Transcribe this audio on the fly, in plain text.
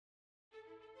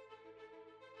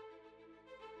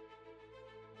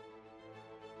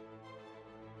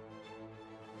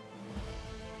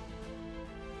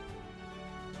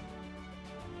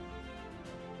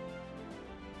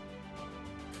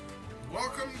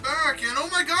welcome back. And oh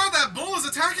my god, that bull is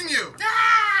attacking you.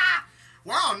 Ah!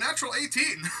 Wow, natural 18.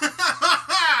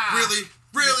 Really?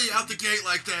 Really? Out the gate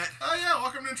like that? Oh yeah,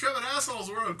 welcome to Intrepid Assholes,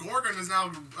 where a Gorgon is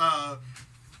now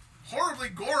horribly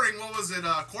goring. What was it,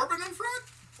 Corbin in front?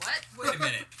 What? Wait a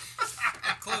minute.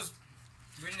 Close.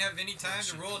 We didn't have any time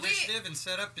to roll initiative and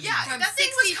set up. Yeah, that thing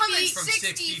was coming From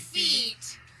 60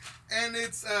 feet. And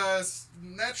its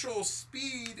natural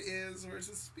speed is... Where's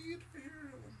its speed?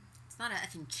 Here. It's not a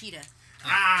effing cheetah.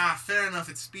 Ah, fair enough.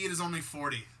 Its speed is only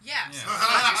 40. Yeah.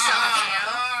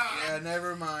 Yeah,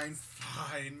 never mind.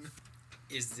 Fine.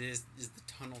 Is the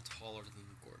tunnel taller than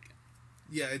the Gorgon?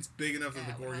 Yeah, it's big enough that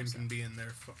Yeah, the Gorgon so. can be in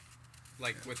there.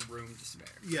 Like with room to spare.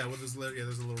 Yeah, there's a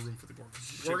little room for the Gorgon.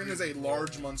 Gorgon is a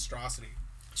large monstrosity.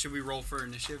 Should we roll for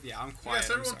initiative? Yeah, I'm quiet.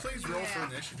 Yes, everyone please roll for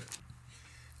initiative.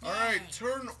 Alright,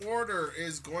 turn order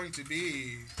is going to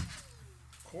be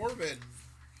Corbin,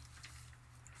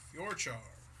 Fjorchar,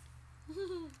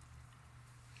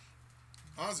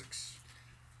 Ozix.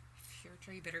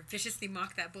 Sure, you better viciously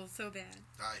mock that bull so bad.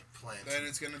 I plan Then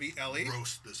it's going to be Ellie. to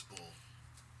roast this bull.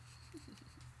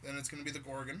 Then it's going to be the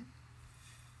Gorgon.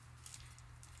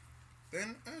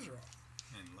 Then Ezra.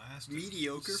 And last,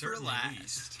 Mediocre for certainly last.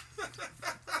 least.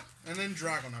 And then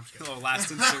Dragon. I'm just kidding. Oh,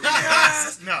 last and certainly.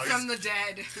 No, From the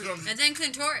dead. And then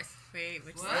Clintoris. Wait,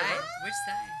 which What? side? Which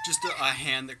side? Just a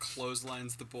hand that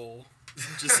clotheslines the bull.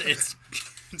 Just it's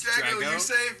Drago, Drago. you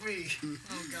saved me.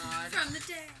 Oh, God. From the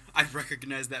dead. I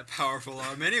recognize that powerful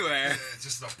arm anywhere. Yeah,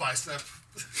 just a bicep.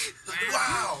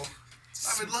 Wow.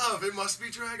 I'm in love. It must be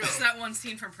Drago. It's that one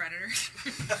scene from Predator.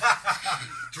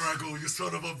 Drago, you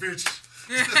son of a bitch.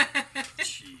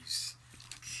 Jeez.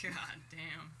 God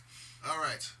damn.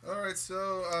 Alright,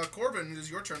 so Corbin, it is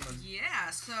your turn then. Yeah,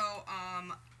 so,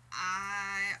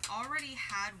 I already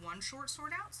had one short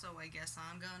sword out, so I guess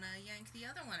I'm gonna yank the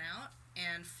other one out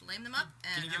and flame them up.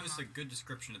 And Can you give us a good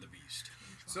description of the beast?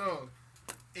 So,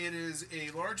 it is a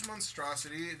large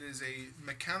monstrosity. It is a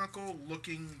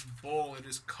mechanical-looking bull. It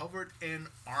is covered in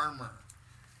armor.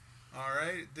 All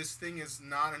right, this thing is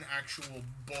not an actual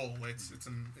bull. It's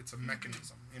a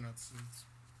mechanism. You know, it's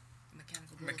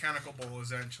mechanical bull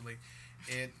essentially.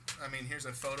 Here's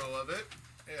a photo of it.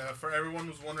 For everyone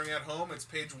who's wondering at home, it's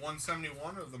page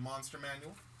 171 of the Monster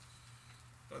Manual.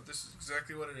 But this is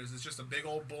exactly what it is. It's just a big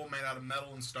old bull made out of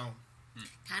metal and stone.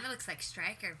 Kind of looks like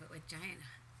Stryker, but with giant.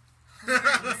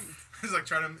 It's like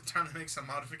trying to make some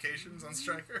modifications on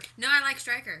Striker. No, I like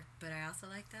Stryker, but I also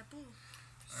like that bull.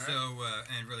 All So,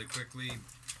 and really quickly,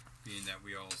 being that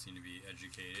we all seem to be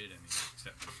educated,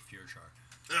 except for Fjorchar,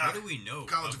 what do we know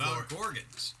College of about Lore.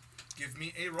 Gorgons? Give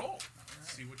me a roll.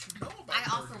 Let's see what you know about I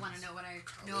also Gorgons. want to know what I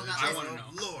know about I this wanna know.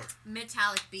 Lore.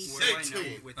 metallic beast. What do I 18. know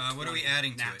with What are we 20?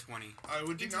 adding to Nat it? 20. I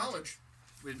would do knowledge.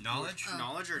 With Knowledge?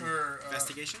 Knowledge or Or,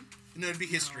 investigation? No, it'd be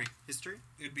history. History?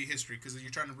 It'd be history because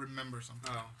you're trying to remember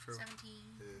something. Oh, true.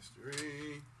 17.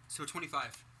 History. So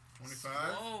 25. 25.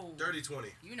 Whoa. Dirty 20.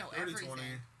 You know 30, everything. 20.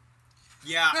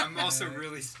 Yeah, I'm also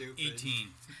really stupid. 18.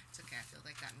 It's okay, I feel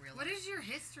like that in real What life. is your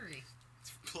history?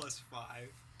 Plus 5.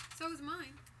 So is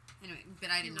mine. Anyway, but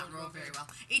I did not roll very well.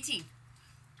 18.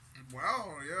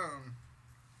 Wow, yeah.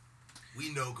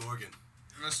 We know Gorgon.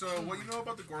 So what you know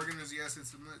about the Gorgon is, yes,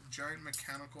 it's a giant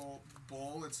mechanical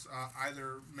bull. It's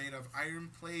either made of iron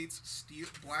plates,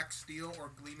 black steel,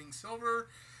 or gleaming silver.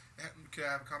 It could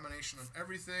have a combination of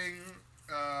everything.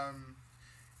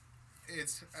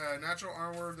 It's natural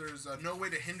armor. There's no way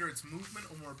to hinder its movement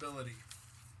or mobility.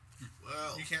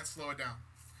 Well, You can't slow it down.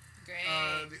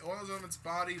 Great. The oils on its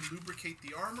body lubricate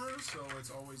the armor, so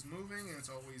it's always moving and it's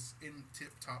always in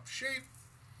tip-top shape.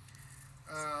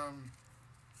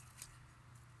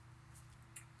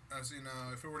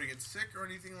 If it were to get sick or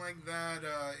anything like that,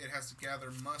 it has to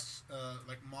gather moss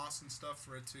and stuff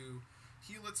for it to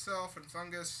heal itself, and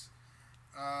fungus.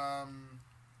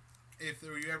 If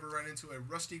you ever run into a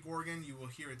rusty Gorgon, you will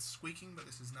hear it squeaking, but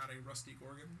this is not a rusty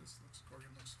Gorgon. Gorgon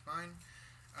looks fine.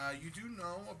 You do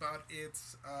know about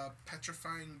its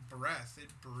petrifying breath. It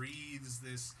breathes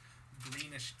this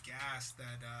greenish gas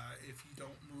that if you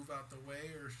don't move out the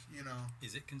way, or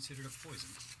Is it considered a poison?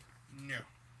 no.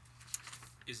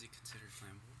 Is it considered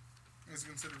flammable? It's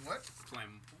considered what?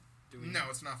 Flammable? No,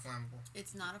 it's not flammable.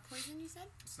 It's not a poison, you said?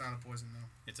 It's not a poison, no.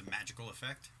 It's a magical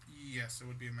effect? Yes, it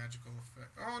would be a magical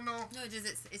effect. Oh, no. No, does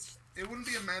it? It's It wouldn't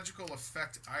be a magical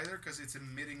effect either, because it's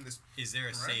emitting this... Is there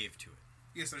a Correct. save to it?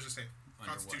 Yes, there's a save.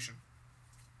 Under Constitution.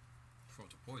 For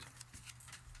it's a poison.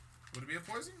 Would it be a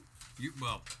poison?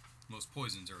 Most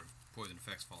poisons or poison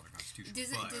effects fall under Constitution. Does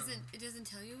but it doesn't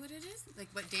tell you what it is? Like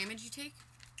what damage you take?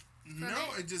 No,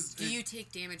 it just... Do you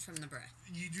take damage from the breath?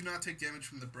 You do not take damage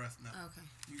from the breath, no. Okay.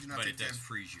 You do not But take it does damage.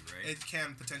 freeze you, right? It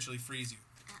can potentially freeze you.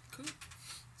 Cool.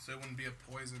 So it wouldn't be a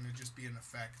poison, it'd just be an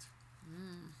effect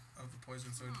of the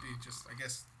poison. So it'd be just, I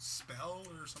guess, spell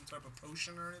or some type of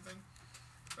potion or anything.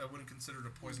 But I wouldn't consider it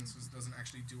a poison since it doesn't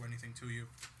actually do anything to you.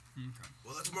 Okay.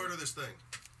 Well, let's murder this thing.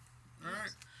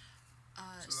 Alright.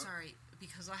 Sorry,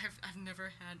 because I've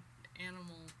never had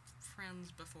animal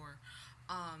friends before.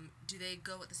 Do they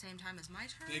go at the same time as my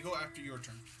turn? They go after your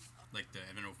turn. Like,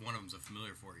 I don't know if one of them's a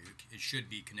familiar for you. It should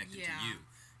be connected to you.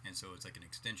 And so it's like an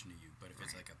extension to you. But if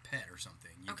it's like a pet or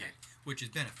something, you get, which is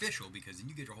beneficial because then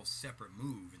you get your whole separate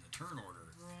move in the turn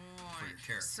order for your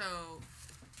character. So,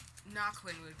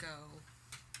 Nockwin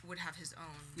would have his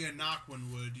own. Yeah,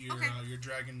 Nockwin would. Your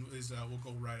dragon will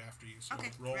go right after you. So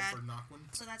roll rad. for Nockwin.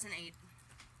 So that's an 8.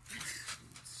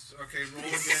 Okay, roll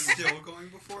again. Still going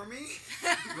before me?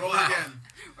 Roll again.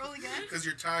 Roll again. Because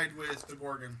you're tied with the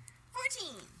Gorgon.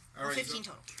 14. All right, 15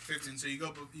 total. 15. So you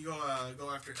go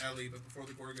after Ellie, but before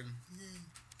the Gorgon.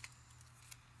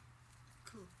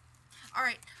 Cool. All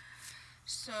right.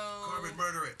 So Corbin,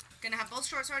 murder it. gonna have both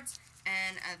short swords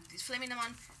and flaming them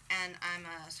on, and I'm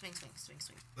swing.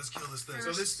 Let's kill this thing.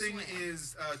 So this thing Swing.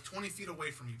 is 20 feet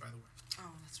away from you, by the way.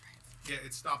 Oh, that's right. Yeah,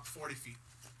 it stopped 40 feet.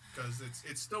 Because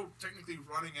it's still technically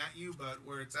running at you, but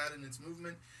where it's at in its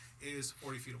movement is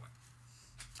 40 feet away.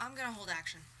 I'm gonna hold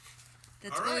action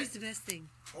That's All right. always the best thing.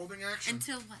 Holding action.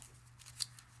 Until what?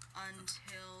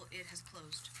 until it has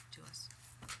closed to us.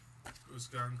 It's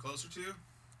gotten closer to you?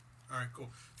 Alright, cool.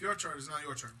 If your turn, it's not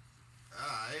your turn.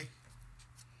 I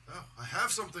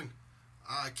have something.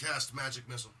 I cast magic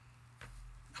missile.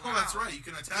 Oh, that's right. You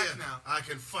can attack now. I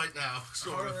can fight now.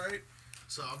 Sort of. Alright.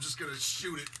 So I'm just gonna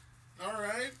shoot it.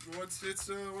 Alright. How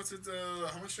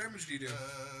much damage do you do?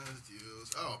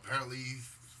 Apparently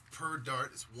per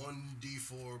dart it's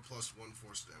 1d4 plus 1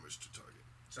 force damage to target.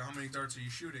 So how many darts are you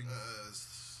shooting?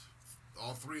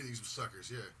 All 3 of these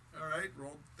suckers, yeah. Alright,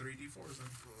 roll 3d4s then.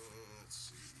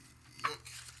 Let's see. Yoink.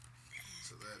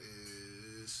 So that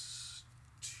is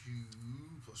 2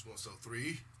 plus 1, so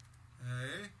 3.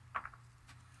 Okay.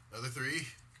 Another 3. Okay.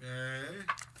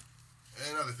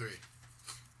 And another 3.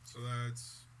 So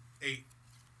that's 8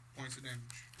 points of damage.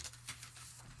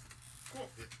 Cool.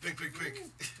 Yeah, pink. You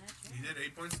did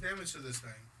 8 points of damage to this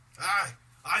thing.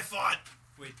 I fought.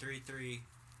 Wait, 3.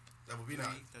 That would be 3,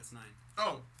 9. that's 9.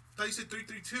 Oh, I thought you said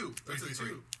 332. That's a 3, 3.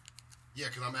 2. Yeah,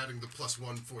 because I'm adding the plus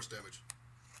 1 force damage.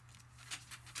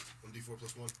 1d4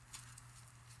 plus 1.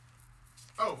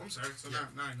 Oh, I'm sorry. So Yeah.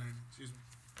 9. Excuse me.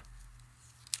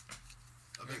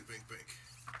 Bink.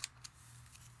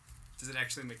 Does it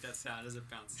actually make that sound as it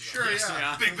bounces off? Sure,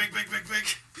 yeah. Bink.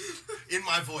 In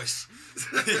my voice.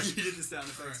 You did the sound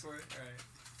effects for it? Alright.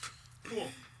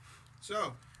 Cool.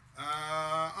 So,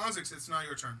 Ozix, it's now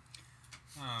your turn.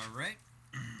 Alright.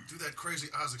 Do that crazy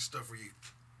Ozzy stuff where you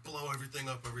blow everything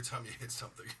up every time you hit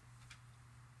something.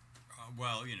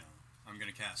 Well, I'm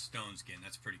going to cast Stone Skin.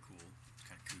 That's pretty cool.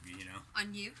 Kind of kooky,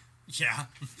 On you? Yeah.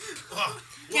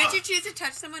 Can't you choose to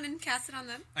touch someone and cast it on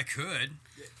them? I could.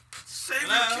 Save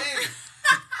Hello?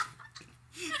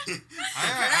 your king!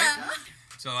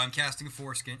 So I'm casting a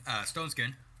Stone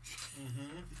Skin.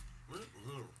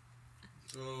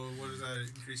 So, what does that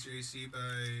increase your AC by?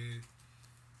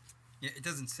 Yeah, it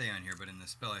doesn't say on here, but in the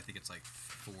spell I think it's like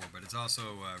 4. But it's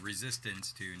also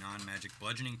resistance to non-magic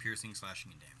bludgeoning, piercing,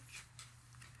 slashing, and damage.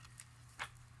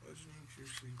 Bludgeoning,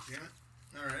 piercing. Damn it.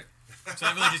 Alright. So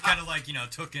I really just kind of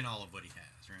took in all of what he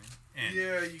has, right? And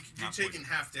yeah, you're not taking poison.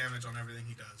 half damage on everything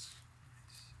he does.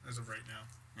 As of right now.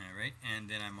 Alright, and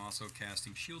then I'm also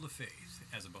casting Shield of Faith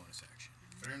as a bonus action.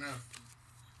 Fair enough.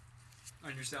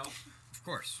 On yourself? Of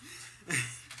course.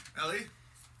 Ellie?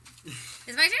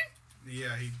 Is my turn?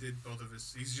 Yeah, he did both of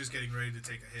his. He's just getting ready to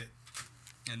take a hit.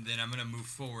 And then I'm going to move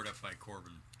forward up by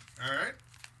Corbin. Alright.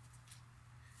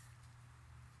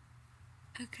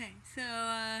 Okay,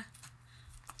 so,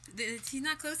 he's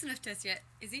not close enough to us yet,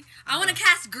 is he? I want to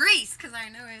cast Grease, because I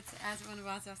know it's as one of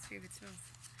Ozok's favorite spells.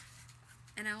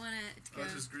 And I want to go...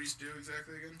 What does grease do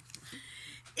exactly again?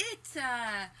 It's,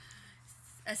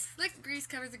 a slick grease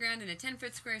covers the ground in a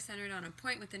 10-foot square centered on a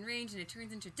point within range, and it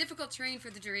turns into difficult terrain for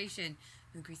the duration.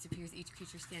 When the grease appears, each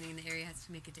creature standing in the area has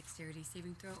to make a dexterity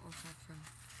saving throw or fall prone.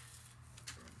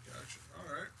 Gotcha.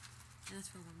 Alright. And that's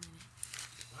for 1 minute.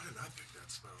 Why didn't I pick that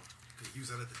spell? Could use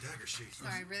that at the dagger sheet.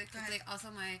 Sorry, really quickly. Also,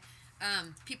 my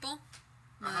people,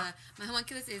 my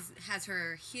homunculus has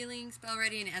her healing spell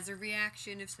ready, and as a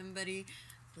reaction, if somebody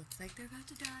looks like they're about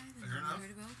to die, then Fair I'm enough. her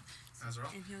to go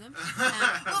Azrael. and heal them.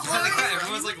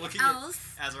 Everyone's like looking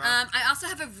else. at Azrael. I also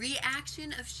have a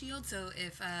reaction of shield, so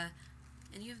if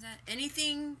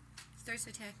anything starts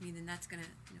to attack me, then that's gonna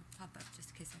pop up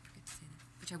just in case I forget to say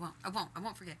that. Which I won't. I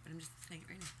won't forget. But I'm just saying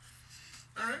it right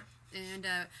now. All right. And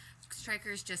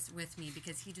Striker's just with me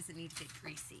because he doesn't need to get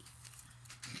greasy.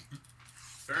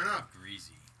 Fair enough.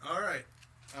 Greasy. All right.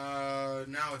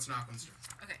 Now it's Knockman's turn.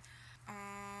 Okay.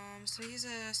 So he's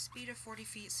a speed of 40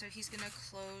 feet, so he's gonna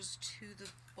close to the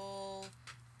bull,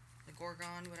 the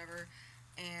Gorgon, whatever,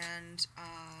 and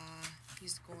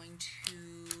he's going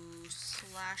to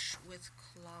slash with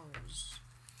claws.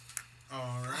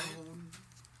 All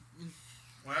right.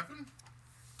 What happened?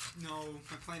 No,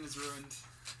 my plan is ruined.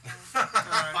 All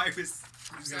right. I was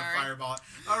He's gonna Sorry. fireball it.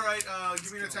 All right.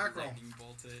 Give me an attack roll. lightning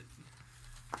bolt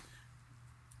it.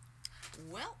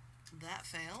 Well, that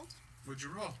failed. What'd you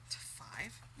roll? To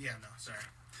 5. Yeah. No. Sorry.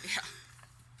 Yeah.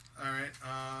 All right.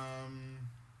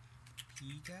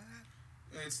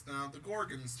 It's now the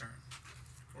Gorgon's turn.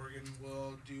 Gorgon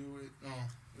will do it.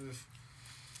 Oh,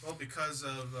 well, because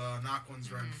of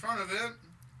Knockman's right in front of it,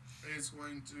 it's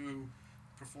going to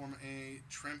perform a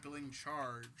trampling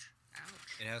charge.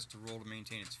 Ouch. It has to roll to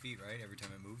maintain its feet, right? Every time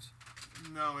it moves.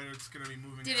 No, it's going to be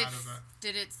moving Did out of it.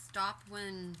 Did it stop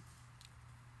when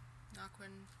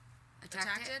Knockman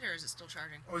attacked it? or is it still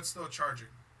charging? Oh, it's still charging.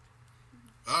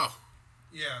 Oh.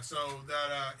 Yeah, so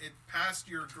that it passed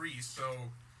your grease, so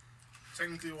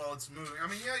technically while it's moving, I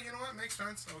mean, yeah, you know what, makes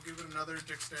sense. I'll give it another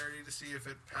dexterity to see if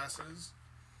it passes.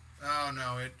 Oh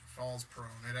no, it falls prone.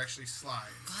 It actually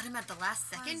slides. Got him at the last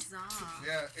second.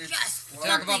 Yeah, it's Yes!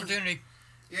 Attack of Something. opportunity.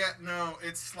 Yeah, no,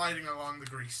 it's sliding along the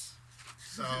grease.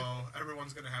 So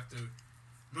everyone's gonna have to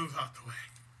move out the way.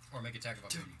 Or make attack of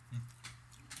opportunity.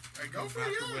 Right, go Move for out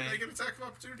it, the yeah. way. Make an attack of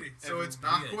opportunity. So Everyone- it's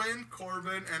Nockwin,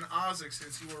 Corbin, and Ozix.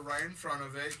 Since you were right in front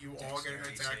of it, you all get an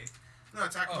Dexterity attack. save. No,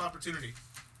 attack of Oh. opportunity.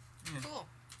 Cool.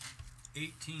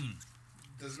 18.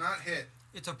 Does not hit.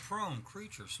 It's a prone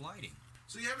creature sliding.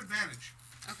 So you have advantage.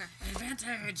 Okay.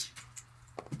 Advantage.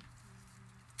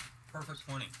 Perfect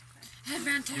 20.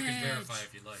 Advantage. You can verify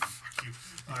if you'd like. Fuck you.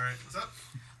 All right, what's up?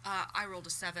 I rolled a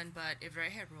 7, but Ivray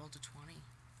had rolled a 20.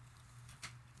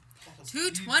 Two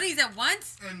 20s at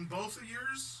once? And both of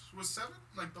yours was 7,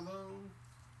 like below.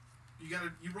 You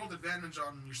rolled advantage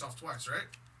on yourself twice, right?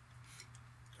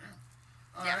 Damn.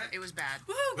 All Yeah, right. it was bad.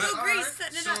 Woohoo! Go All Grease, right,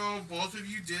 setting it so up. both of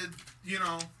you did,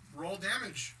 roll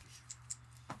damage.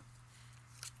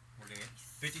 We're doing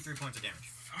 53 points of damage.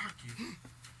 Fuck you.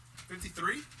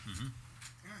 53? Mm-hmm.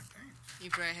 God damn.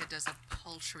 Ivray does a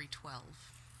paltry 12.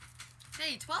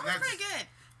 Hey, 12 is That's- pretty good.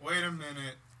 Wait a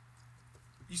minute.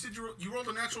 You said you rolled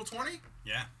a natural 20?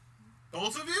 Yeah.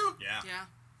 Both of you? Yeah. Yeah.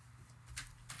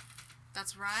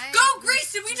 That's right. Go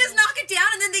Grease! Did we just knock it down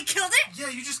and then they killed it? Yeah,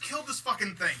 you just killed this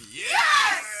fucking thing. Yes!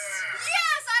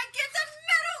 Yes! I get the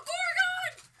metal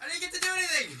Gorgon! I didn't get to do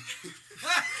anything!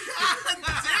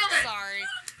 Damn it! Sorry.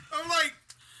 I'm like,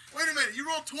 wait a minute, you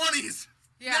rolled 20s.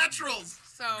 Yeah. Naturals.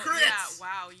 So, Crits. yeah,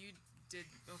 wow, you did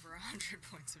over 100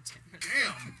 points of damage.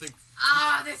 Damn.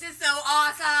 Ah, this is so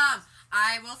awesome!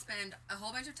 I will spend a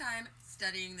whole bunch of time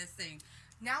studying this thing.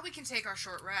 Now we can take our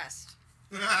short rest.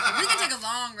 We can take a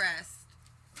long rest.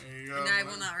 There you go. And I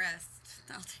will not rest.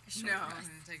 I'll take a short No, I'm rest.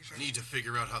 gonna take a short Need to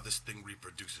figure out how this thing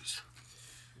reproduces.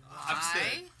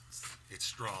 Why? It's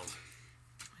strong.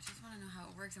 I just want to know how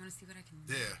it works. I want to see what I can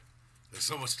do. Yeah. There's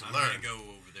so much to I'm learn. gonna go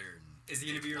over there and... Is he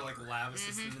gonna be your lab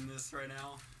assistant in this right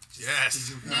now?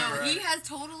 Yes. No, he has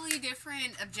totally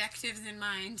different objectives in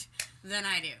mind than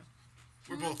I do.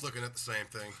 We're both looking at the same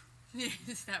thing.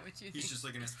 Is that what you think? He's just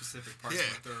looking at specific parts Yeah.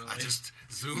 more thoroughly. I just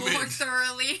zoom More in.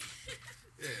 thoroughly.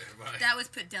 Yeah, right. That was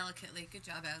put delicately. Good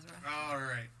job, Ezra. All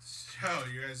right. So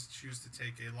you guys choose to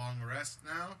take a long rest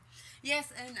now. Yes,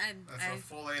 and That's a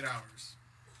full 8 hours.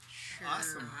 Sure.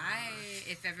 Awesome.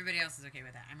 if everybody else is okay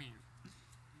with that, I mean,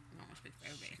 I'm almost been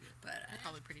okay, but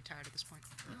Probably pretty tired at this point.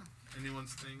 Anyone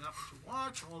staying up to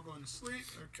watch? All going to sleep?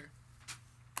 Okay.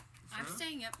 I'm Fair.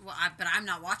 staying up. Well, but I'm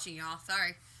not watching y'all.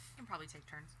 Sorry, Can probably take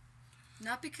turns.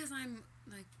 not because I'm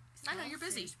like. I know, you're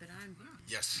busy. selfish, but I'm.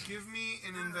 Yes. Give me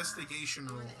an investigation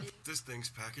roll. This thing's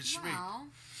packaged to me. Well,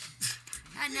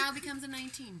 that now becomes a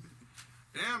 19.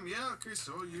 Damn, yeah, okay,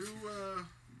 so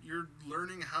you're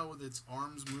learning how its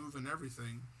arms move and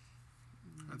everything.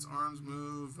 Its arms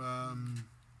move,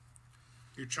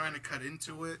 you're trying to cut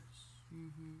into it.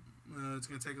 It's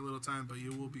going to take a little time, but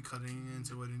you will be cutting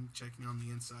into it and checking on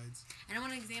the insides. And I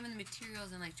want to examine the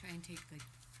materials and like try and take like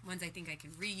ones I think I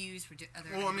can reuse for other.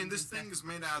 Well, I mean, items this and thing stuff.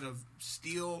 is made out of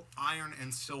steel, iron,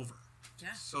 and silver.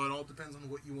 Yeah. So it all depends on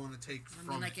what you want to take I from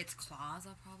mean, like it. its claws,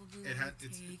 I'll probably It want had- to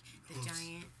it's take. The hooves.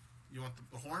 giant. You want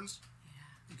the horns? Yeah.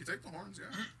 You can take the horns,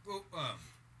 yeah. Well,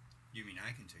 you mean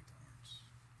I can take the horns?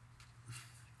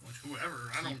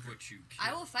 Whoever, I don't Keep what you I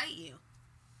kill. will fight you.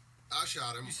 I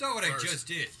shot him. You saw what first. I just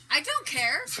did. I don't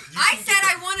care. You I can said get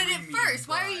the I wanted it premium first.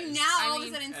 Why are you prize. now I all of mean,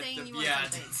 a sudden at saying the- you want yeah,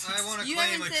 something? I want to You claim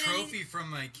haven't a said any- trophy from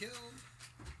my kill.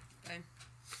 Fine.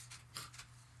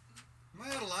 Am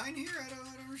I out of line here? I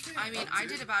don't understand. I mean, Up I to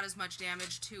did you. about as much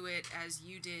damage to it as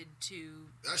you did to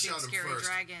I Big shot him Scary first.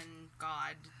 Dragon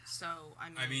God. So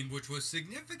I mean, which was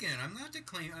significant. I'm not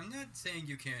saying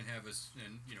you can't have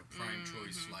a prime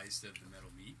choice slice of the metal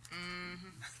meat.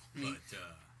 But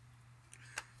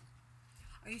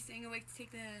Are you staying awake to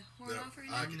take the horn No, off right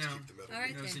I now? get No. to keep the metal. All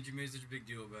right. then. since you made such a big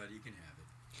deal about it, you can have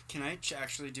it. Can I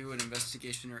actually do an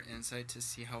investigation or insight to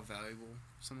see how valuable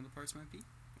some of the parts might be?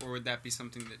 Or would that be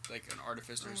something that, like, an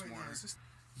artificer's more...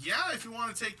 Yeah, if you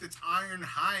want to take this iron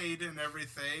hide and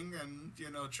everything and,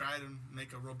 try to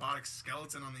make a robotic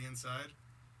skeleton on the inside,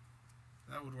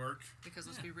 that would work. because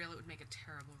let's be real, it would make a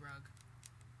terrible rug.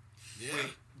 Yeah.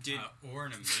 Wait, did... Or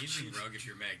an amazing rug if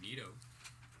you're Magneto.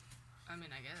 I mean,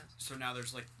 I guess. So now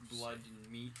there's, like, blood and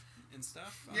meat and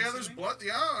stuff? I'm Yeah, there's assuming? blood.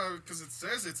 Yeah, because it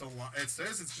says it's a lot. It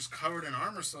says it's just covered in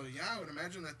armor. So yeah, I would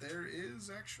imagine that there is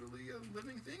actually a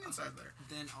living thing inside there.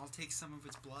 Then I'll take some of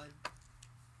its blood.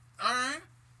 All right.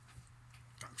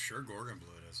 I'm sure Gorgon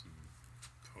blood has some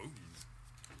potent.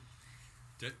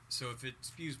 So if it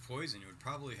spews poison, it would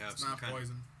probably have It's some not kind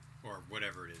poison. of, or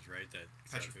whatever it is, right? That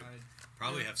Petrified.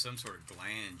 probably have some sort of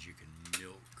gland you can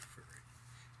milk for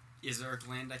it. Is there a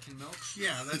gland I can milk?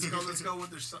 Yeah, let's go. Let's go with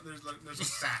there's a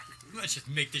sack. Let's just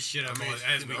make this shit up I mean,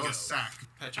 as we you know, go. A sack.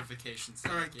 Petrification.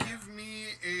 All right, yeah. give me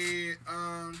a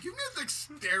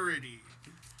dexterity.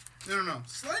 No.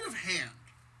 Sleight of hand.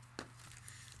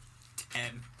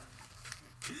 10.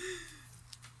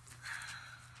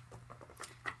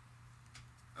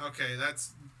 Okay,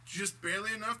 that's just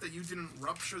barely enough that you didn't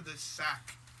rupture the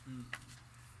sack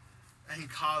and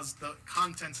cause the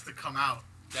contents to come out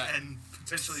Yeah. and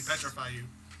potentially petrify you.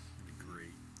 That'd be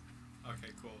great.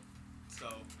 Okay, cool.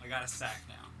 So, I got a sack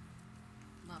now.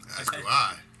 Love As do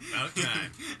I. About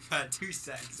time. Got 2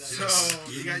 sacks.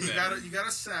 So you Even got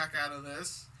a sack out of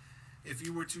this. If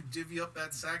you were to divvy up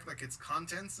that sack like its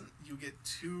contents, you get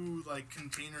 2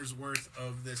 containers worth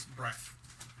of this breath.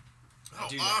 Oh,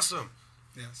 Do awesome.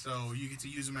 Yeah, so you get to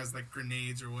use them as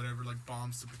grenades or whatever,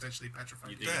 bombs to potentially petrify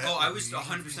You you. think- Oh, I was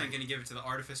 100% going to give it to the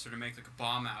artificer to make a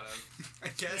bomb out of. I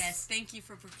guess. Yes, thank you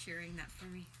for procuring that for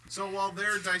me. So while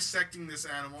they're dissecting this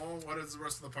animal, what is the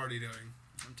rest of the party doing?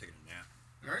 I'm taking a nap.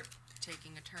 All right,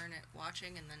 taking a turn at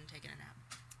watching and then taking a nap.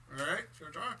 all right,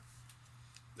 your turn.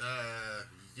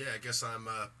 Yeah, I guess I'm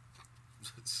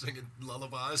singing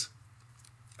lullabies.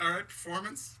 All right,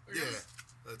 performance. I Yeah. guess.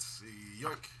 Let's see.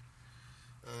 Yoink.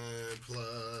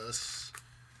 Plus,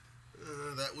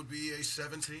 that would be a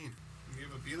 17. You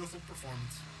have a beautiful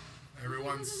performance.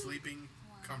 Everyone's sleeping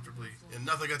comfortably. And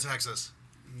nothing attacks us.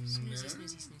 Snoozy, Yeah.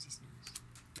 snoozy, snoozy, snooze.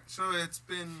 So it's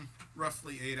been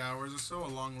roughly 8 hours or so, a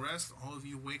long rest. All of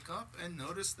you wake up and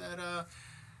notice that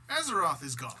Azeroth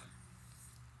is gone.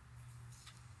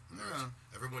 Yeah.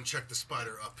 Everyone check the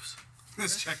spider ups.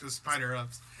 Let's check the spider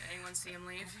ups. Did anyone see him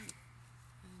leave?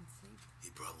 He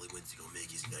probably went to go make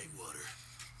his night water.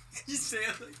 You say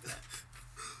it like that.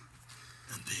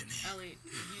 And then Ellie,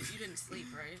 you didn't sleep,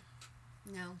 right?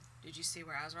 No. Did you see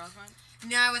where Azeroth went?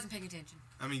 No, I wasn't paying attention.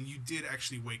 I mean, you did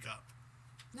actually wake up.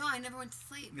 No, I never went to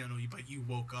sleep. No, but you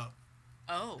woke up.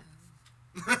 Oh.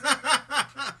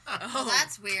 Well,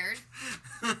 that's weird.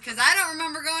 Because I don't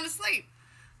remember going to sleep.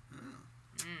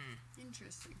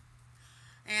 Interesting.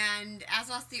 And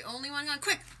Azeroth's the only one gone.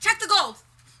 Quick, check the gold!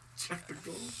 Check the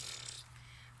gold.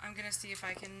 I'm gonna see if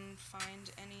I can find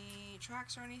any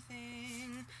tracks or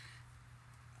anything.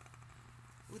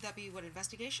 Would that be what,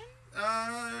 investigation?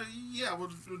 Yeah, we'll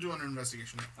do an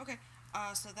investigation. Okay.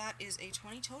 So that is a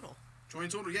 20 total. 20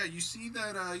 total. Yeah, you see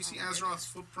that. You see Azeroth's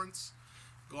footprints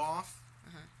go off.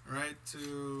 Right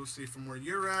to see from where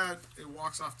you're at. It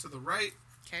walks off to the right.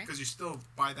 Okay. Because you're still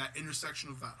by that intersection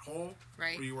of that hole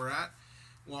Right. where you were at.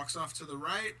 Walks off to the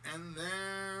right, and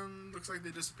then looks like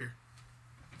they disappear.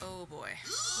 Oh boy.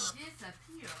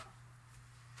 Disappear.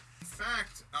 In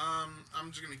fact,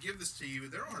 I'm just gonna give this to you.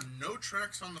 There are no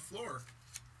tracks on the floor.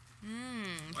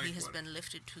 Like He has what? been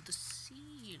lifted to the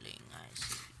ceiling, I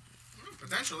see.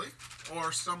 Potentially,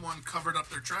 or someone covered up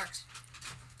their tracks.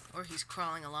 Or he's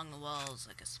crawling along the walls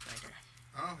like a spider.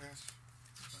 Oh yes.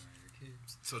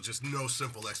 So just no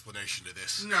simple explanation to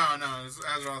this. No,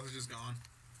 Azeroth is just gone.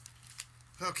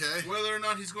 Okay. Whether or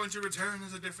not he's going to return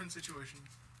is a different situation.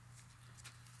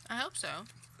 I hope so.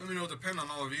 I mean, it'll depend on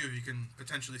all of you if you can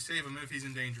potentially save him if he's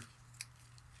in danger.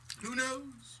 Who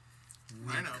knows?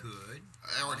 I know. Could.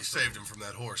 I already saved him from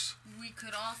that horse. We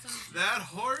could also... That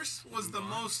horse was the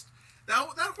most...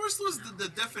 That horse was the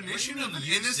definition of an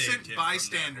innocent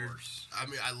bystander. I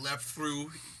mean, I leapt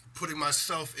through, putting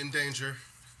myself in danger,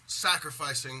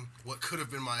 sacrificing what could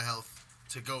have been my health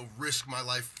to go risk my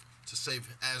life to save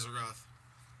Azeroth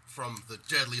from the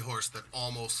deadly horse that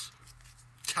almost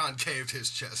concaved his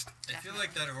chest. I feel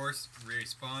like that horse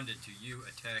responded to you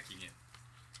attacking it.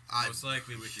 Most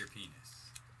likely with your penis.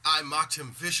 I mocked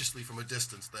him viciously from a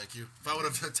distance, thank you. If I would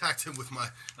have attacked him with my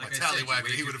Like I said, tallywhacker,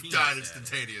 you he waved would your have died penis at it.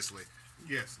 instantaneously.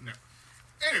 Yes, no.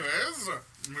 Anyways,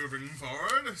 moving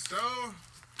forward, so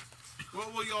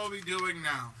what will y'all be doing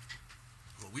now?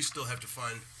 Well, we still have to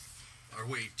find our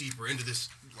way deeper into this,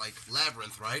 like,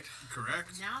 labyrinth, right?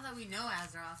 Correct? Now that we know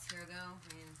Azeroth's here, though,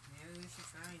 I mean, maybe we should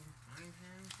try and find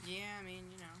him. Yeah, I mean,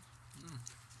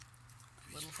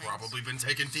 He's Little probably been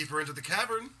taken deeper into the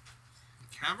cavern.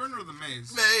 Cavern or the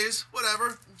maze? Maze,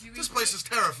 whatever. Do we This place is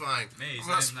terrifying. Maze,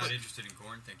 Well, I'm not interested in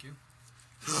corn, thank you.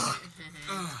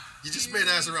 You just made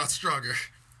Azeroth stronger.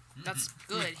 That's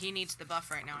good. He needs the buff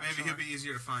right now. I'm Maybe sure. he'll be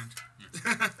easier to find.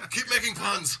 Keep making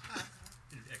puns.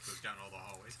 It echoes down all the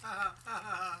hallways.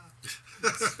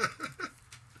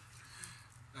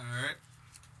 Alright.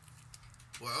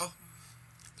 Well,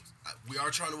 we are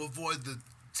trying to avoid the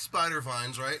spider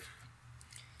vines, right?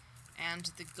 And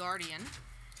the Guardian.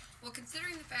 Well,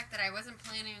 considering the fact that I wasn't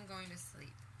planning on going to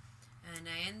sleep, and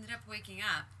I ended up waking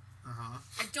up,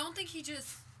 I don't think he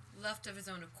just left of his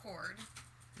own accord.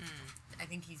 I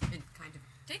think he's been kind of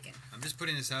taken. I'm just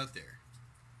putting this out there.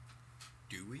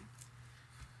 Do we?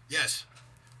 Yes.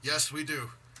 Yes, we do.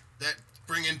 That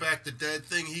bringing back the dead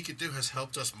thing he could do has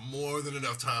helped us more than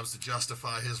enough times to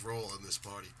justify his role in this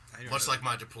party. I don't Much know. like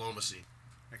my diplomacy.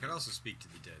 I could also speak to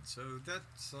the dead, so that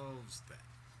solves that.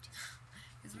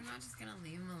 Because we're not just going to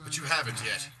leave him alone. But you haven't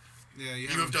yet. Yeah, You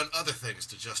have done other things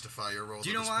to justify your role Do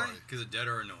you in know this why? party. Because the dead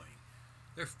are annoying.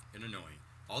 They're f***ing annoying.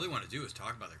 All they want to do is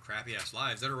talk about their crappy-ass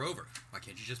lives that are over. Why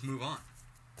can't you just move on?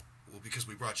 Well, because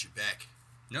we brought you back.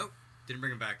 Nope. Didn't bring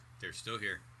them back. They're still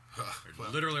here. They're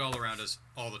Well, literally all around us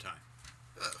all the time.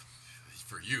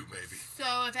 for you, maybe.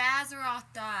 So if Azeroth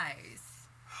dies,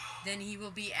 then he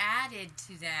will be added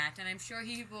to that, and I'm sure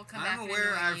he will come back I'm and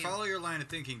aware. annoy I you. follow your line of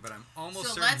thinking, but I'm almost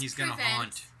So certain let's he's going to prevent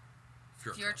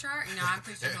haunt Your chart? No, I'm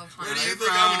pretty sure he'll Where haunt do you you.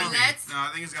 think I'm gonna be? Let's No, I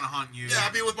think he's gonna haunt you. Yeah,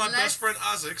 I'll be with my Let's- best friend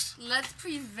Ozix. let's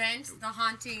prevent the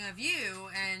haunting of you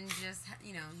and just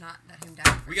not let him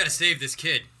die. We got to save this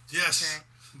kid. Yes, Okay.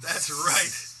 that's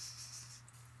right.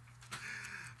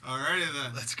 Alrighty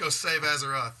then. Let's go save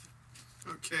Azeroth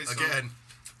Okay, so again.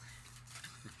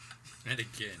 And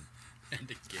again. And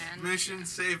again. And mission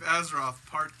Save Azeroth,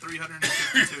 part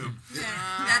 352.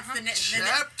 That's the next.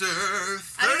 Chapter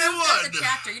I don't know if 31. that's a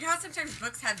chapter. You know how sometimes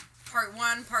books have part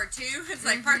 1, part 2? It's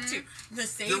like part 2. The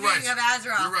saving You're right. of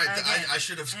Azeroth. You're right. Again. I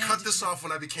should have And cut this off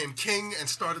when I became king and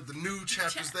started the new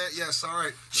chapters there. Yes, all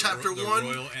right. Chapter The 1,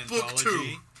 Royal book 2.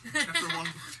 Anthology. Chapter 1.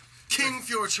 King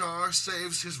Fjorchar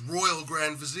saves his royal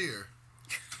grand vizier.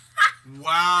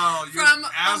 Wow, From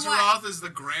Azeroth is the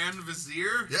Grand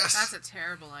Vizier? Yes. that's a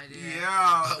terrible idea.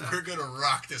 Yeah. We're gonna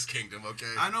rock this kingdom, okay?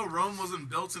 I know Rome wasn't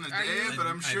built in a Are day, you- but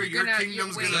I'm sure You're your gonna-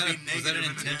 kingdom's wait. gonna Was be that, was that negative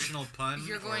an in a day. intentional pun?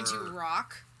 You're going to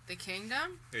rock the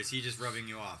kingdom? Or is he just rubbing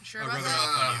you off? Sure Oh, about rubbing that?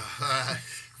 off on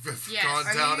you. We've Yes. gone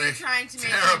Are down you a trying to make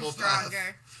him terrible path.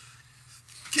 stronger?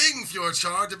 King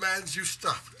Fjorchar demands you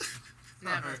stop.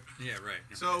 Never. Alright. Yeah, right.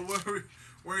 So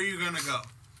where are you gonna go?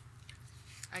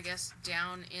 I guess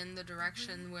down in the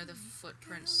direction where the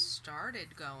footprints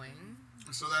started going.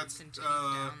 So that's Continue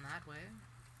down that way.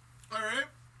 all right.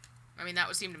 I mean, that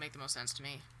would seem to make the most sense to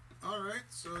me. All right.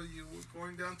 So you were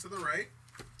going down to the right.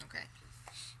 Okay.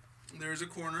 There's a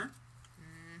corner.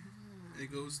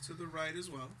 It goes to the right as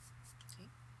well. Okay.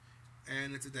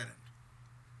 And it's a dead end.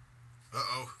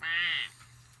 Uh-oh.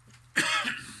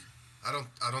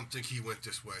 I don't think he went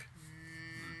this way.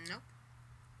 Nope.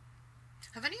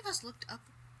 Have any of us looked up?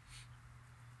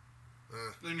 What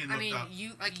do you mean I looked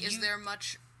mean, up? Is there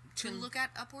much to can look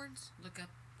at upwards? look up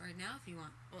right now if you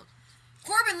want? Well-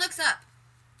 Corbin looks up.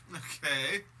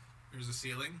 Okay. There's a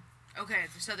ceiling. Okay,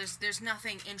 so there's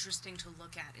nothing interesting to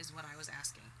look at, is what I was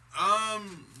asking.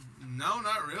 No,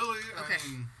 not really. Okay. I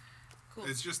mean, Cool.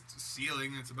 it's just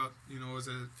ceiling. It's about, was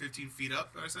it 15 feet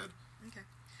up, I said? Okay.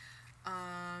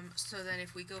 So then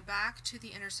if we go back to the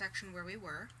intersection where we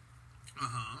were,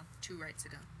 Uh-huh. 2 rights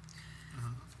ago,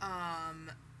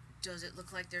 does it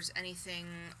look like there's anything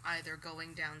either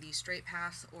going down the straight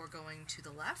path or going to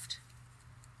the left?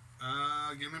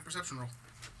 Give me a perception roll.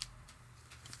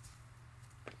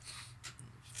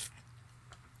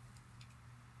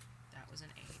 That was an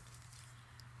 8.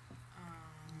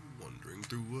 Wandering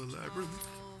through a labyrinth,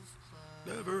 12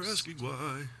 plus never asking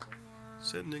why. 4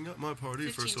 Sending up my party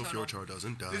 15 first so total. Fjordchar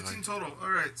doesn't die. 15 total.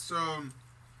 All right. So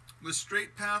the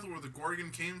straight path where the Gorgon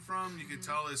came from, you can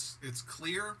tell it's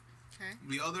clear. Okay.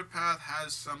 The other path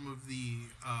has some of the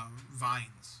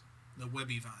vines, the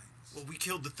webby vines. Well, we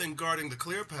killed the thing guarding the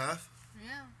clear path.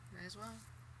 Yeah, may as well.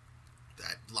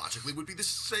 That logically would be the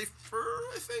safer,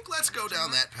 I think. Let's go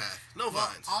down that path. No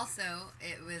vines. Also,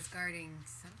 it was guarding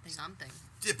something. Something.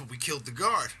 Yeah, but we killed the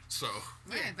guard, so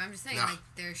Yeah, but I'm just saying, Nah. like,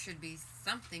 there should be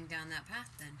something down that path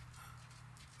then.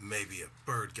 maybe a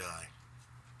bird guy.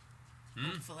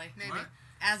 Hopefully. Maybe. What?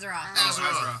 Azeroth.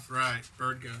 Azeroth, right.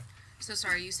 Bird guy. So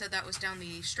sorry, you said that was down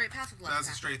the straight path or the left That's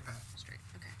path? a straight path. Straight.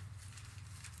 Okay.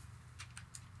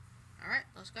 All right,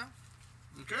 let's go.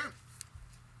 Okay.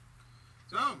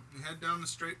 So, you head down the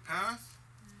straight path,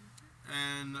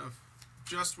 and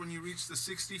just when you reach the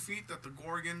 60 feet that the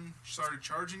Gorgon started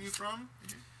charging you from,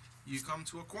 you come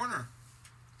to a corner.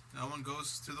 That one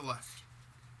goes to the left.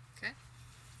 Okay.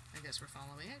 I guess we're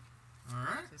following it,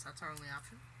 Alright, since that's our only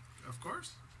option. of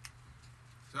course.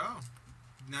 So,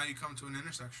 now you come to an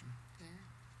intersection. Yeah.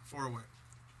 Four-way.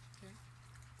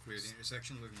 Clear the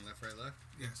intersection, looking left, right, left.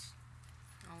 Yes.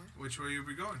 Always. Which way you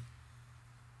be going?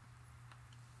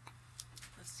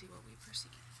 Let's see what we perceive.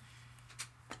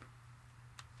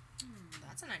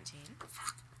 That's a 19.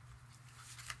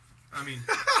 I mean,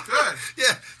 good.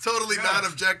 Yeah, totally Yeah.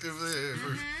 non-objective.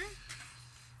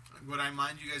 Would I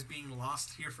mind you guys being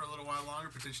lost here for a little while longer,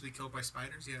 potentially killed by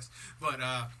spiders? Yes. But,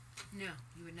 No,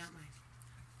 you would not mind.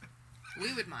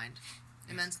 We would mind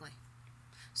immensely.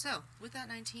 So, with that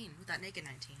 19, with that naked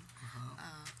 19,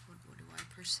 what do I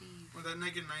perceive? with that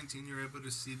naked 19, you're able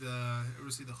to see the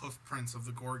hoof prints of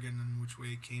the Gorgon and which way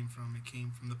it came from. It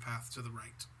came from the path to the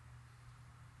right.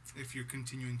 If you're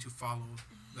continuing to follow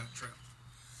that trail.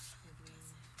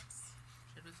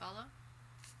 Should we follow?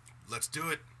 Let's do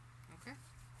it. Okay.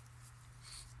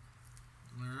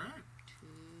 Alright.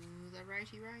 To the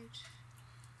righty right.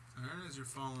 Alright, as you're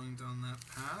following down that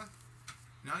path,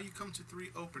 now you come to 3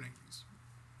 openings.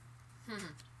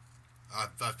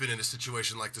 I've been in a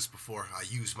situation like this before. I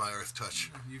use my earth touch.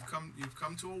 You've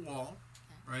come to a wall,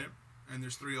 right? And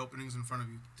there's 3 openings in front of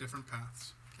you, different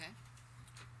paths. Okay.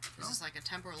 Is this like a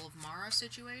Temporal of Mara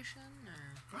situation,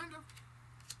 or Kind of.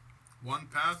 One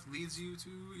path leads you to,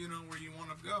 where you want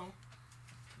to go.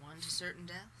 one to certain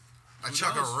death? I Who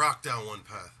chuck knows? a rock down one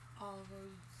path. All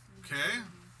roads. Okay.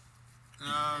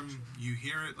 You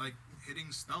hear it like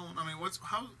hitting stone. I mean,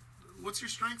 what's your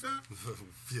strength at?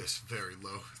 Yes, very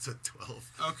low. It's a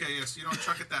 12. Okay, yes, you don't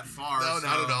chuck it that far. No, so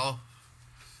not at all.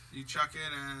 You chuck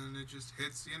it and it just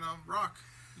hits, rock.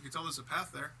 You can tell there's a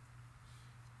path there.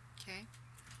 Okay.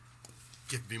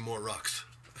 Give me more rocks.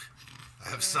 I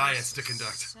have science to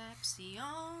conduct. Perception,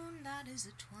 that is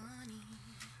a 20.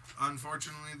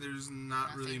 Unfortunately, there's not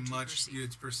Nothing really to much perceive. you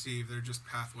to perceive. They're just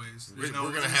pathways. We're There's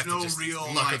going to there's have no to just real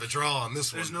luck of the draw on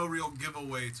this one. There's no real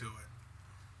giveaway to it.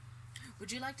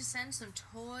 Would you like to send some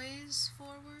toys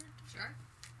forward? Sure.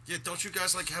 Yeah, don't you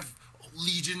guys have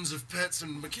legions of pets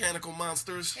and mechanical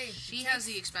monsters? Hey, She has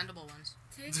the expendable ones.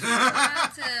 Takes me a while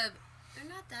to... They're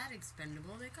not that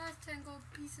expendable. They cost 10 gold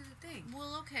pieces a thing.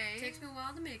 Well, okay. Takes me a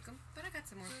while to make them, but I got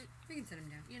some more. We can send them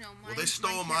down. Mine, Well, they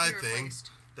stole mine my can't be thing. replaced.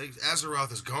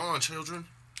 Azeroth is gone, children.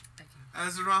 I can.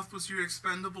 Azeroth was your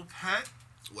expendable pet?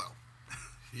 Well,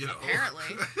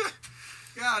 Apparently.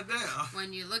 God damn.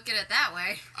 When you look at it that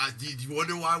way. You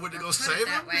wonder why I went to Or go put it save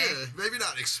that him? way. Yeah, maybe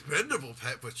not expendable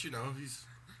pet, but he's,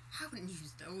 I wouldn't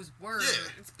use those words,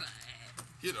 but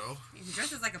you know, he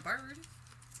dresses like a bird.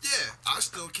 yeah, I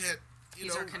still can't,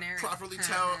 He's our canary. properly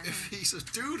tell if he's a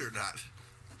dude or not.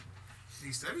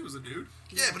 He said he was a dude.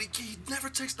 Yeah, but he never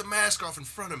takes the mask off in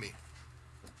front of me.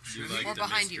 You Should like Or the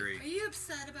behind you. mystery. Are you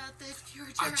upset about this,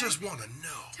 Fjordchar? I just want to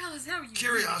know. Tell us how you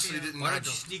Curiosity really feel. didn't Why I don't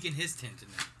you don't. sneak in his tent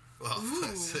and then? Well,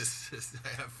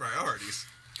 I have priorities.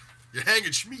 You're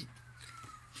hanging Schmeat.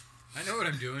 I know what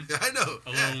I'm doing. I know.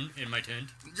 Alone in my tent.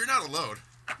 Yeah, you're not alone.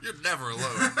 You're never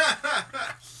alone.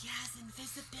 He has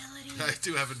invisibility. I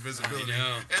do have invisibility. I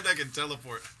know. And I can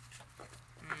teleport.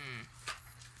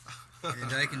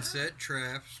 And I can set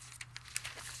traps.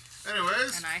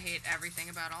 Anyways, And I hate everything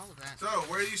about all of that. so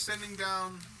where are you sending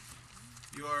down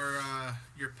your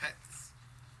pets?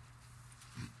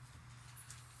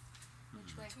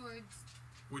 Which way?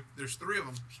 Towards. There's 3 of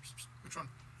them. Which one?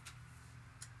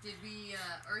 Did we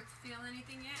Earth feel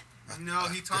anything yet? No,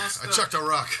 he tossed. I chucked a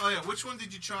rock. Oh yeah, which one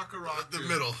did you chuck a rock? The to?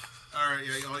 middle. All right,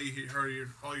 yeah.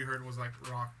 All you heard was like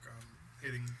rock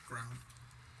hitting ground.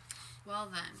 Well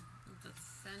then, let's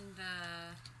send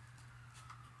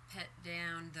pet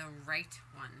down the right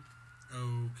one.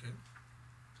 Okay.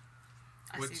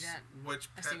 I see that. Which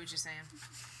I pet? see what you're saying.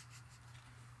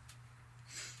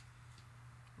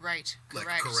 Right. Like,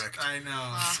 Correct. correct. I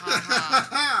know.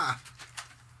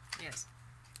 Yes.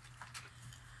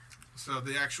 So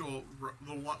the actual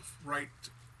the one right.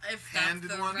 If that's Handed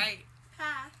the one? right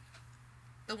path.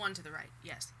 The one to the right.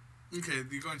 Yes. Okay,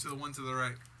 you're going to the one to the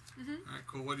right. Mhm. All right,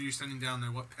 cool. What are you sending down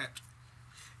there? What pet?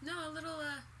 No, a little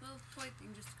toy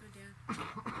thing just to go down.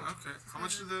 Okay. How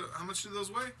much do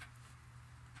those weigh?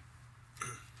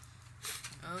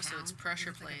 Oh, so it's Pound. pressure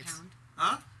I think it's like a plates. pound.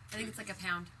 Huh? I think it's like a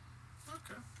pound.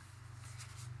 Okay.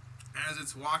 As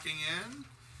it's walking in,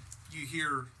 you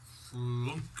hear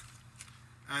flunk,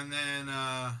 and then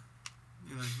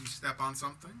you step on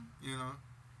something.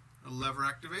 A lever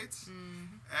activates,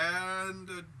 and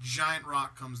a giant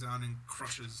rock comes down and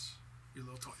crushes your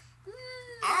little toy.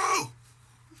 Oh!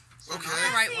 Not Okay.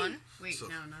 the right one. Wait, So-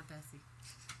 no, not Bessie.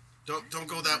 Don't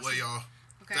go that way, y'all.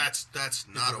 Okay. That's Is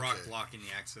not the rock okay. blocking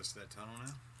the access to that tunnel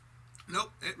now?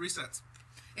 Nope, it resets.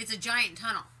 It's a giant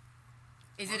tunnel.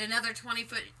 Is it another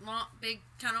 20-foot long, big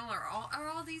tunnel, or are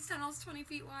all these tunnels 20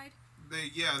 feet wide? They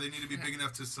need to be big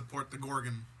enough to support the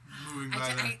Gorgon moving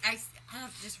by there. I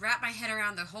have to just wrap my head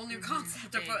around the whole new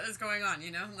concept of what is going on,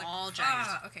 Like, All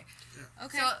giant. Okay.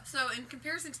 Okay. So in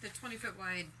comparison to the 20-foot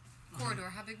wide corridor,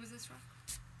 how big was this rock?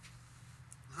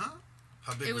 Huh?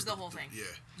 How big It was the whole thing. Yeah.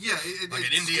 Yeah, it Like it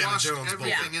an Indiana squashed Jones boat.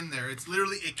 everything in there. It's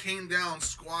literally, it came down,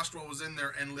 squashed what was in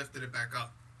there, and lifted it back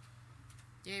up.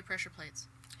 Yay, pressure plates.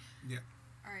 Yeah.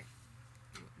 All right.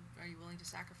 Are you willing to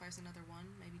sacrifice another one,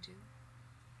 maybe two?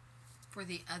 For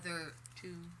the other,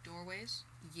 2 doorways?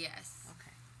 yes.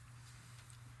 Okay.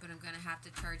 But I'm going to have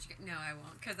to charge you. No, I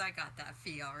won't, because I got that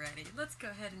fee already. Let's go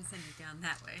ahead and send it down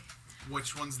that way.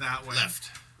 Which one's that way? Left.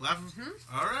 Left?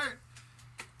 All right.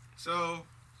 So,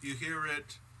 you hear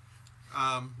it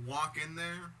walk in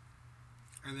there,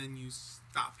 and then you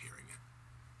stop hearing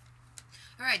it.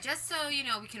 All right, just so you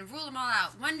know, we can rule them all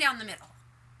out. One down the middle.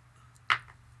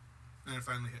 And it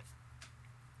finally hit.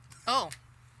 Oh,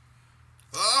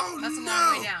 Oh, that's a no.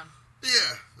 long way down.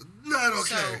 Yeah. Not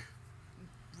okay. So,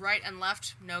 right and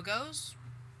left, no goes?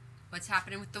 What's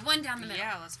happening with the one down the middle?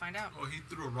 Yeah, let's find out. Well, he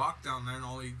threw a rock down there, and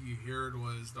all you heard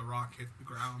was the rock hit the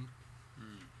ground.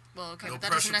 Well, okay, No but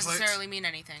that doesn't pressure plates? necessarily mean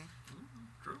anything.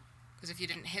 True. Because if you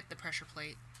didn't hit the pressure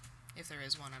plate, if there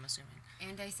is one, I'm assuming.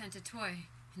 And I sent a toy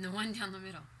in the one down the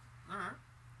middle. All right.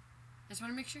 I just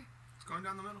want to make sure. It's going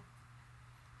down the middle.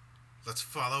 Let's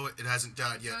follow it. It hasn't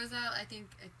died yet. Goes out, I think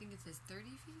it says 30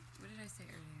 feet? What did I say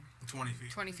earlier? 20 feet.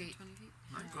 20 feet. 20 feet?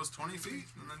 All right, goes 20 feet,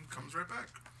 and then comes right back.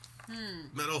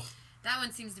 Middle. That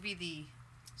one seems to be the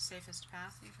Safest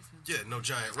path? safest one. Yeah, no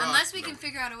giant rock. Unless we no. can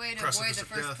figure out a way to avoid Precipice the of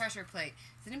first death. pressure plate.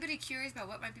 Is anybody curious about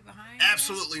what might be behind?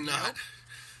 Absolutely not.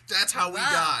 That's how we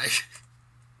Wow. die.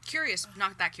 Curious,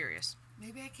 not that curious.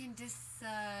 Maybe I can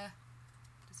Disengage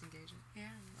it. yeah,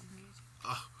 engage.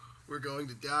 Oh, we're going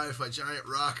to die by giant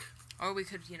rock. Or we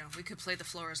could, we could play the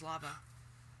floor as lava.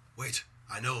 Wait,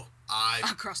 I know. I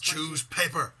Across choose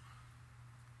paper.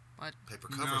 What? Paper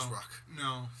covers No. rock.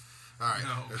 No. All right.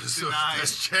 No. This is the Denied.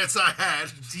 best chance I had.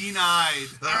 Denied.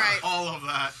 All right. All of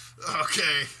that.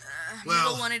 Okay.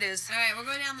 Middle one it is. All right, we'll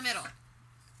go down the middle.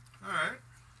 All right.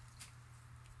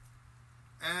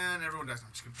 And everyone dies. No,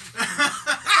 I'm just kidding.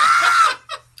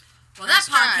 Well, Nice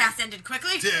that try. podcast ended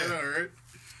quickly. Yeah. All right.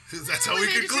 That's how we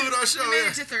made it conclude to- our show. We made Yeah.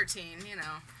 it to 13,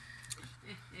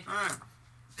 All right.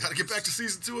 Gotta get back to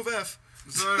season 2 of F.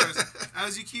 So, anyways,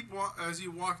 as you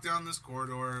walk down this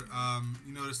corridor,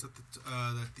 you notice that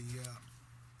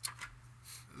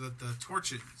the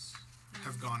torches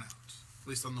have gone out, at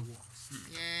least on the walls.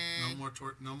 Yay.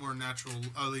 No more natural,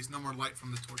 at least no more light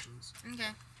from the torches. Okay.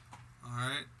 All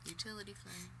right, Utility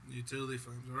flame. utility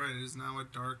flames. All right, it is now a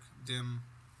dark, dim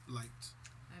light.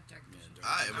 I have dark vision.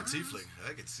 I am a tiefling.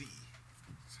 I can see.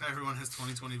 So everyone has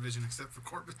 20/20 vision except for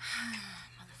Corbin.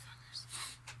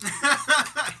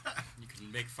 Motherfuckers. You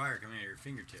can make fire come out of your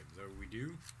fingertips. Is that what we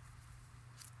do?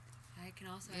 I can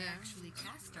also Yeah. actually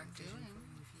cast dark vision for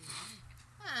you if you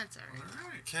like. That's alright. All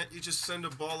right. Can't you just send a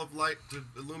ball of light to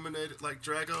illuminate it like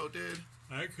Drago did?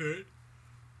 I could.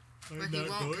 But he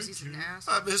won't because he's an ass.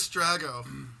 I miss Drago.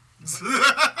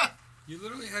 You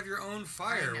literally have your own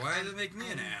fire. I know, Why I'm- do they make me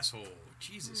an asshole?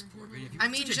 Jesus, Corbin. If you I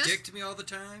were mean, such a just- dick to me all the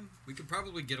time, we could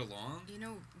probably get along.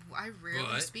 I rarely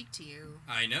But- speak to you.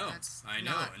 I know. That's I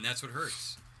know. not- And that's what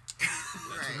hurts. That's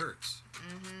what Right. hurts.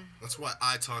 That's why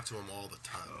I talk to him all the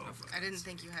time. I didn't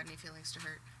think you had any feelings to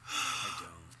hurt. I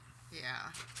don't.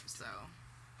 Yeah, so.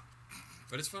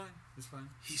 But it's fine. It's fine.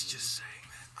 He's just saying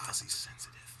that Ozzy's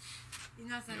sensitive. He's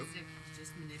not sensitive,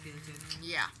 just manipulative.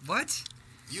 Yeah. What?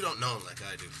 You don't know him like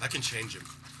I do. I can change him.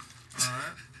 All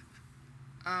right.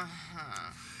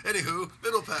 Uh-huh. Anywho,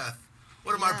 middle path.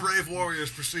 What are my brave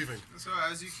warriors perceiving? So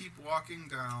as you keep walking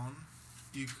down,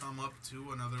 you come up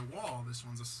to another wall. This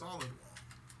one's a solid wall.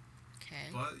 Okay.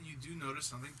 But you do notice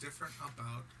something different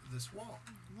about this wall.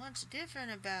 What's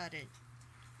different about it?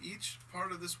 Each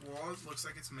part of this wall looks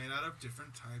like it's made out of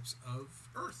different types of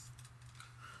earth.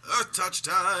 Earth touch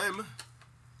time.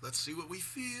 Let's see what we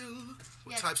feel.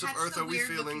 What types of earth are we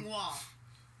feeling? Wall.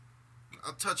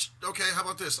 I'll touch. Okay, how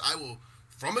about this? I will,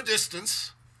 from a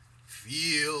distance,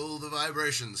 feel the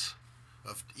vibrations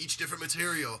of each different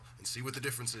material and see what the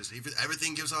difference is.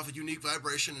 Everything gives off a unique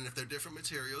vibration, and if they're different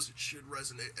materials, it should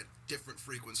resonate at different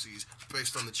frequencies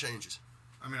based on the changes.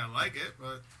 I mean, I like it,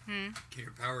 but... Can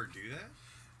your power do that?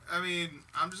 I mean,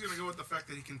 I'm just going to go with the fact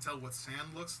that he can tell what sand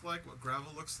looks like, what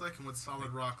gravel looks like, and what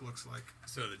solid rock looks like.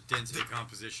 So the density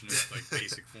composition of like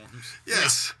basic forms.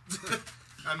 Yes. Yeah.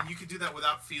 I mean, you could do that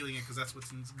without feeling it, because that's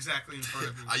what's exactly in front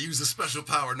of you. I use a special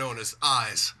power known as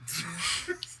eyes.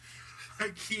 A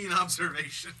keen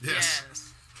observation. Yes.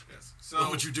 Yes. So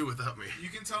What would you do without me? you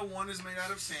can tell one is made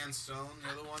out of sandstone, the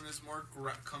other one is more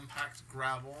compact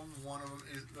gravel, and one of them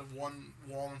is the one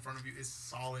wall in front of you is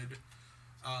solid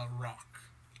rock.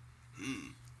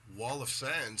 Wall of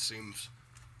sand seems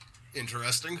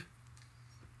interesting.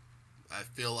 I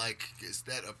feel like, is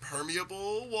that a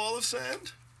permeable wall of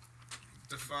sand?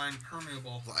 Define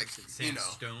permeable. Like, you know.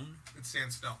 Sandstone. It's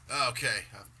sandstone. Okay,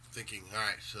 I'm thinking,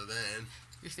 alright, so then...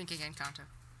 You're thinking Encanto.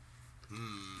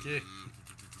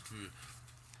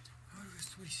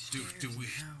 Do we...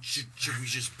 Should we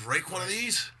just break one of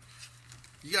these?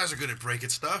 You guys are good at breaking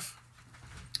stuff.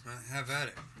 Have at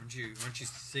it. Why don't you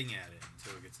sing at it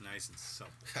until it gets nice and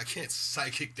supple? I can't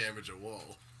psychic damage a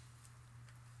wall.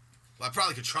 Well, I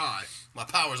probably could try. My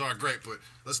powers aren't great, but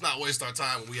let's not waste our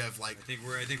time when we have like... I think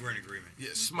we're in agreement. Yeah,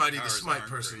 Smitey the Powers Smite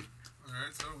aren't person. great.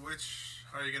 Alright, so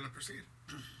how are you going to proceed?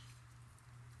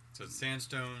 So it's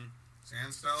sandstone,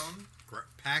 Sandstone,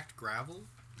 packed gravel.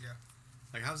 Yeah.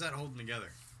 Like how's that holding together?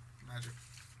 magic.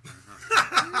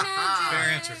 Fair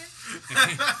answer.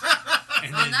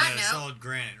 And On then that note- solid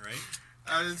granite, right?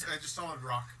 I just solid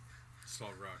rock.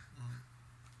 Solid rock.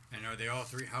 And are they all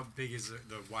three? How big is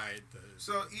the wide?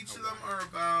 So each of them are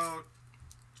about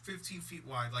 15 feet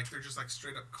wide. Like they're just like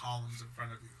straight up columns in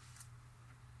front of you.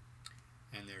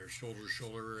 And they're shoulder to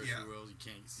shoulder, if Yeah. you will. You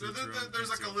can't see So through them. there's Can't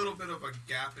like see a little them. bit of a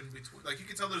gap in between. Like you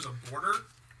can tell there's a border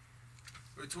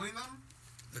between them.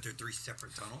 But they're three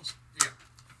separate tunnels. Yeah.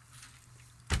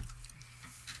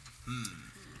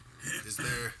 Is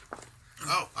there...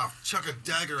 Oh, I'll chuck a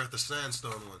dagger at the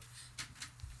sandstone one.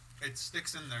 It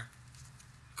sticks in there.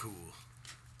 Cool.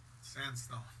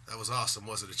 Sandstone. That was awesome,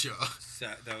 wasn't it, y'all?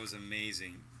 That was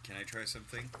amazing. Can I try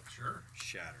something? Sure.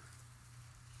 Shatter.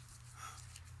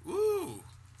 Woo!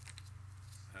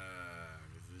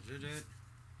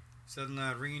 Sudden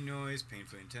loud ringing noise,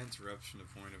 painfully intense, erupts from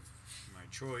the point of my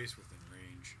choice within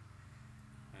range.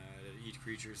 Each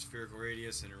creature's spherical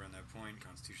radius, and around that point,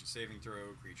 Constitution saving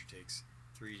throw. Creature takes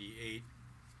 3d8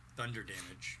 thunder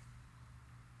damage.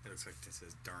 It looks like this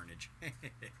says darnage.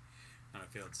 On a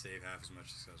failed save, half as much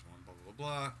success one. Blah blah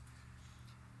blah blah.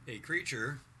 A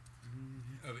creature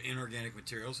of inorganic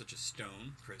material such as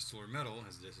stone, crystal, or metal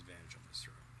has a disadvantage on this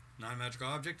throw. Non-magical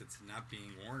object that's not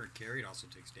being worn or carried also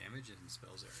takes damage in the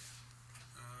spell's area.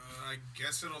 I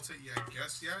guess it'll take. Yeah, I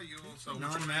guess. Yeah, you will. So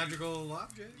Non-magical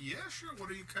object? Yeah, sure. What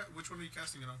are you? Which one are you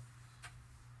casting it on?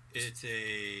 It's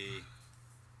a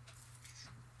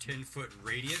 10-foot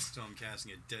radius, so I'm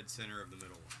casting it dead center of the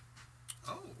middle one.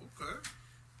 Oh, okay.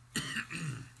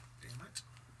 Damn it.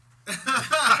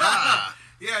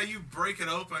 Yeah, you break it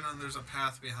open and there's a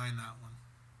path behind that one.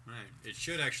 Right. It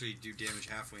should actually do damage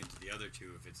halfway into the other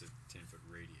two if it's a 10-foot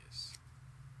radius.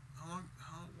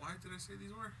 Why did I say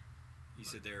these were? You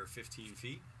said they're 15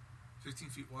 feet? 15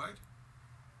 feet wide?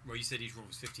 Well, you said each one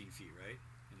was 15 feet, right?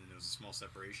 And then there was a small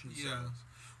separation. Yeah.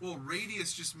 Well,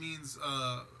 radius just means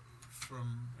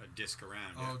from... A disc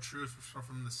around. Oh, true.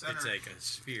 From the center. It's like a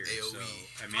sphere. AOE. So,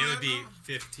 I mean, it would be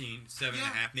 15, 7.5,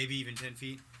 maybe even 10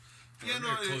 feet. Yeah, Or no,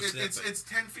 close to that, but- it's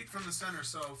 10 feet from the center,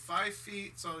 so 5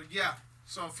 feet. So, yeah.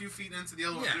 So, a few feet into the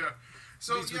other one. Yeah. Yeah.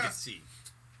 So, At least we yeah. could see.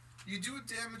 You do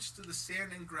damage to the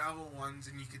sand and gravel ones,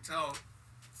 and you can tell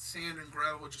sand and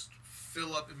gravel just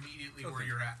fill up immediately where Okay.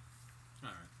 you're at. All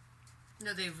right.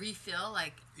 No, they refill,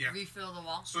 refill the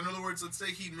wall. So in other words, let's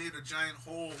say he made a giant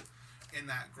hole in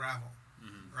that gravel,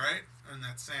 right? And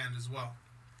that sand as well.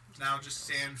 Now just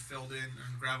sand filled in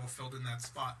and gravel filled in that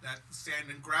spot. That sand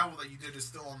and gravel that you did is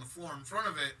still on the floor in front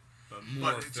of it,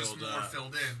 But it's just filled more up.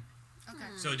 filled in. Okay.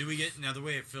 So do we get, now the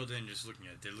way it filled in, just looking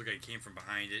at it, did it look like it came from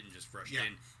behind it and just rushed Yeah.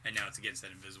 in, and now it's against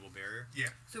that invisible barrier? Yeah.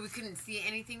 So we couldn't see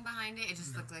anything behind it. It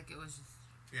just looked like it was just.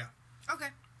 Yeah. Okay.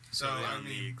 So I on the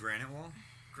mean, granite wall.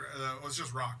 well, it's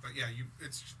just rock, but yeah,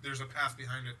 there's a path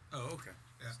behind it. Oh, okay.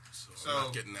 Yeah. So I'm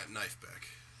not getting that knife back.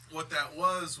 What that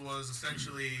was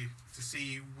essentially to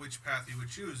see which path you would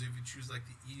choose. If you choose like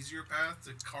the easier path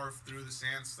to carve through the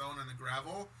sandstone and the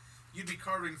gravel, you'd be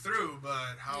carving through,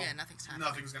 but nothing's happening.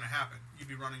 Nothing's gonna happen. You'd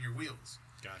be running your wheels.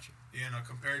 Gotcha. You know,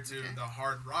 compared to the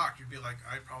hard rock, you'd be like,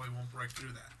 I probably won't break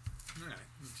through that. All right,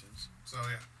 makes sense. So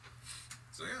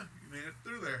yeah, you made it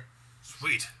through there.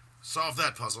 Sweet. Solve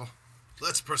that puzzle.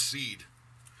 Let's proceed.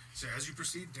 So as you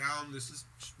proceed down, this is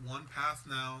just one path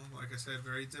now. Like I said,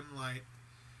 very dim light.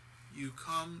 You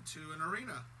come to an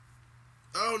arena.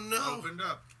 Oh no! Opened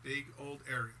up, big old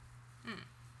area.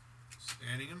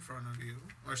 Standing in front of you,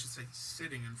 or I should say,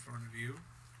 sitting in front of you,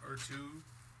 are two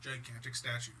gigantic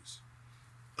statues.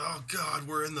 Oh God,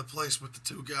 we're in the place with the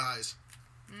two guys.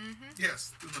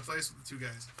 Yes, in the place with the two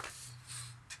guys.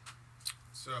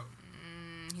 So.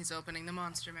 He's opening the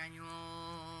monster manual.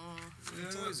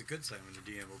 It's always a good sign when the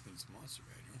DM opens the monster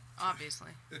manual.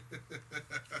 Obviously.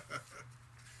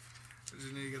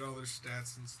 You need to get all their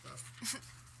stats and stuff.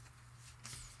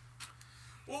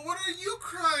 Well, what are you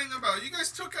crying about? You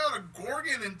guys took out a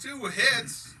Gorgon in 2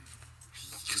 hits.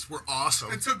 Because we're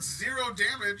awesome. It took 0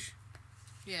 damage.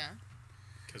 Yeah.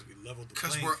 Because we leveled the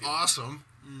Because playing we're field. awesome.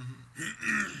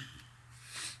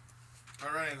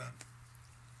 Alright then.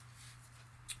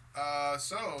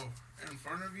 So, in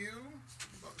front of you,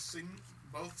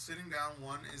 both sitting down,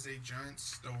 one is a giant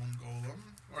stone golem.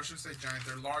 Or I should say giant,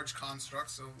 they're large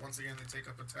constructs, so once again they take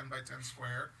up a 10 by 10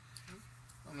 square.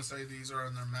 I'm going to say these are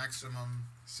in their maximum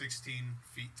 16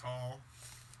 feet tall.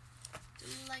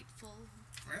 Delightful.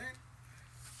 Right?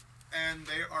 And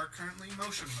they are currently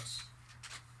motionless.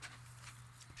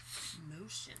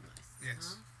 Motionless.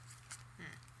 Yes.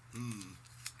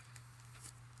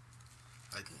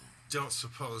 I don't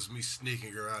suppose me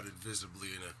sneaking around invisibly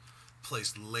in a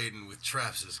place laden with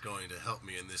traps is going to help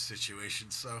me in this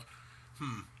situation, so...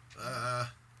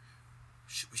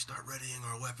 should we start readying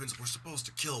our weapons? We're supposed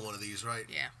to kill one of these, right?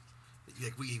 Yeah.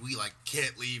 Like, we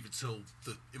can't leave until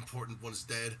the important one's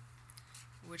dead?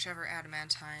 Whichever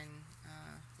adamantine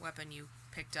weapon you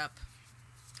picked up,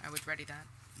 I would ready that.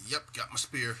 Yep, got my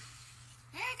spear.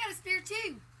 Hey, I got a spear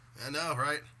too. I know,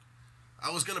 right? I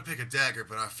was gonna pick a dagger,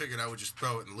 but I figured I would just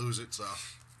throw it and lose it, so...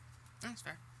 That's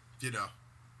fair. You know.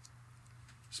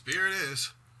 Spear it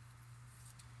is.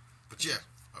 But yeah.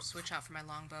 Switch out for my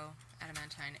longbow,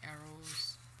 adamantine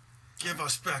arrows. Give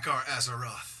us back our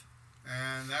Azeroth.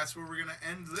 And that's where we're going to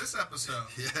end this episode.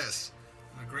 Yes.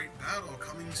 A great battle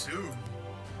coming soon.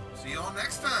 See y'all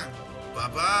next time.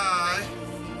 Bye-bye.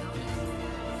 See